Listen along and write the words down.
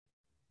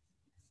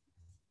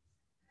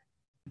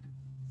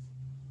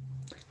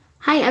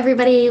Hi,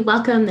 everybody.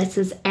 Welcome. This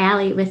is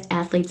Allie with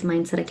Athletes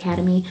Mindset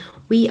Academy.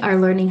 We are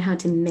learning how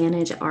to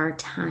manage our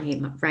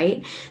time,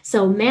 right?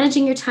 So,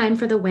 managing your time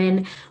for the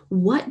win.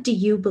 What do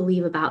you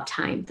believe about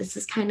time? This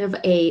is kind of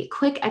a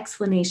quick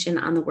explanation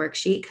on the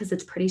worksheet because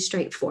it's pretty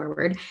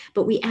straightforward.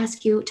 But we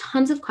ask you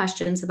tons of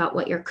questions about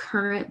what your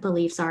current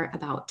beliefs are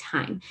about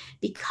time,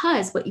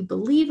 because what you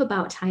believe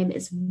about time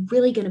is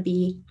really going to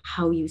be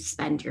how you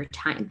spend your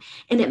time.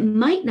 And it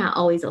might not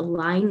always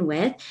align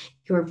with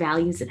your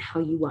values and how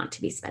you want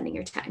to be spending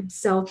your time.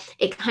 So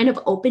it kind of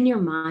opens your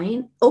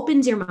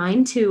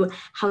mind to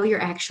how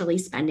you're actually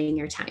spending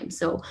your time.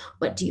 So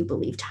what do you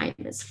believe time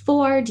is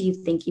for? Do you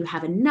think you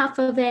have enough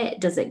of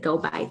it? Does it go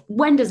by?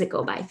 When does it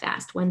go by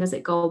fast? When does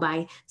it go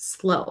by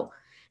slow?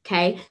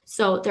 Okay,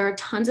 so there are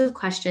tons of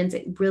questions.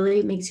 It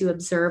really makes you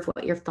observe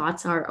what your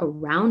thoughts are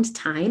around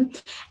time.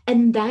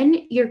 And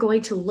then you're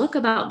going to look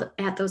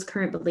at those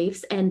current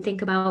beliefs and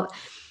think about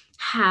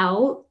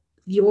how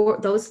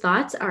those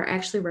thoughts are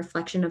actually a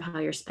reflection of how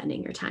you're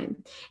spending your time.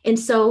 And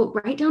so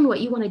write down what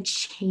you want to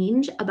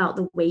change about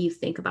the way you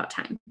think about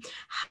time.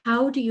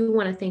 How do you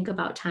want to think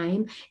about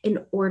time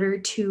in order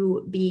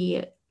to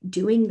be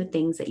doing the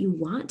things that you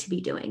want to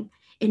be doing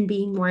and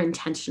being more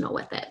intentional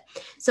with it?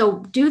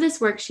 So do this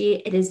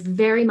worksheet. It is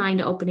very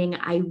mind opening.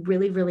 I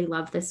really, really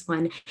love this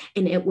one,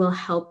 and it will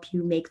help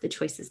you make the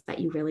choices that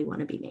you really want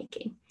to be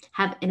making.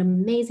 Have an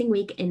amazing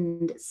week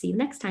and see you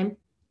next time.